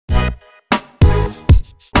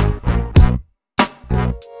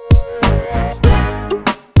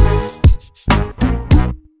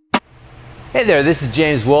Hey there, this is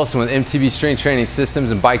James Wilson with MTB Strength Training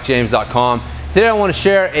Systems and BikeJames.com. Today I want to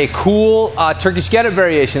share a cool Turkish get-up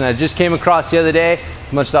variation that I just came across the other day.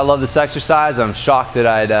 As much as I love this exercise, I'm shocked that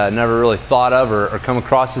I'd never really thought of or come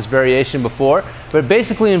across this variation before. But it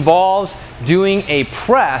basically involves doing a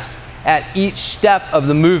press at each step of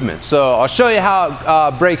the movement. So I'll show you how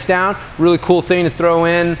it breaks down. Really cool thing to throw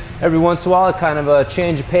in every once in a while, kind of a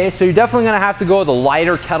change of pace. So you're definitely going to have to go with a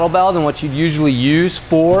lighter kettlebell than what you'd usually use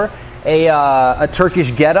for a Turkish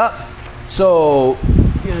get-up. So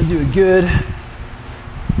you're going to do a good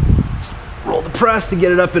roll the press to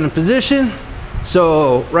get it up in a position.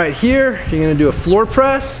 So right here, you're going to do a floor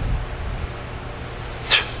press.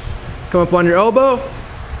 Come up on your elbow.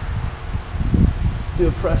 Do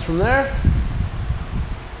a press from there.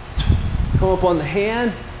 Come up on the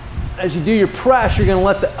hand. As you do your press, you're going to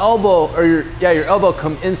let the elbow, or your elbow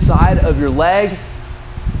come inside of your leg.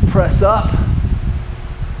 Press up.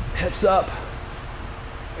 Hips up.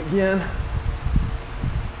 Again.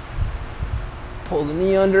 Pull the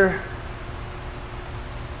knee under.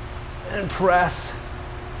 And press.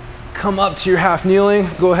 Come up to your half kneeling.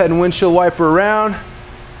 Go ahead and windshield wiper around.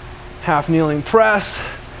 Half kneeling press.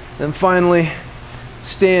 Then finally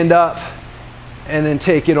stand up and then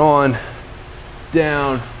take it on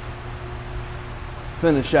down.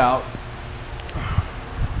 Finish out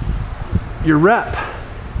your rep.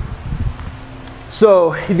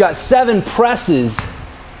 So you've got 7 presses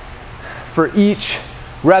for each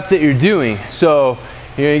rep that you're doing. So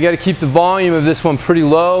you got to keep the volume of this one pretty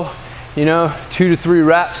low. 2 to 3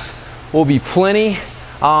 reps will be plenty.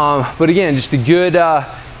 But again, just a good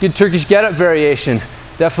Turkish get-up variation.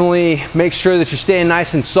 Definitely make sure that you're staying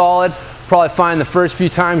nice and solid. Probably find the first few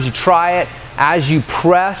times you try it, as you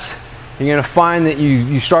press, you're going to find that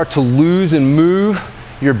you start to lose and move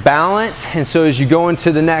your balance. And so as you go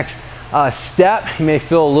into the next step, you may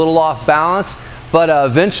feel a little off balance, but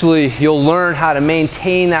eventually you'll learn how to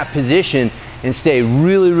maintain that position and stay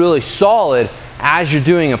really, really solid as you're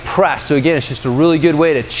doing a press. So again, it's just a really good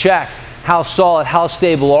way to check how solid, how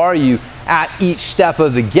stable are you at each step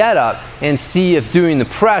of the get-up, and see if doing the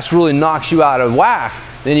press really knocks you out of whack.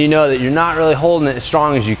 Then you know that you're not really holding it as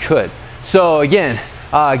strong as you could. So again,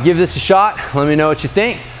 give this a shot. Let me know what you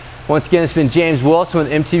think. Once again, it's been James Wilson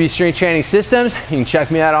with MTB Strength Training Systems. You can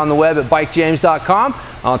check me out on the web at BikeJames.com.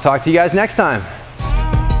 I'll talk to you guys next time.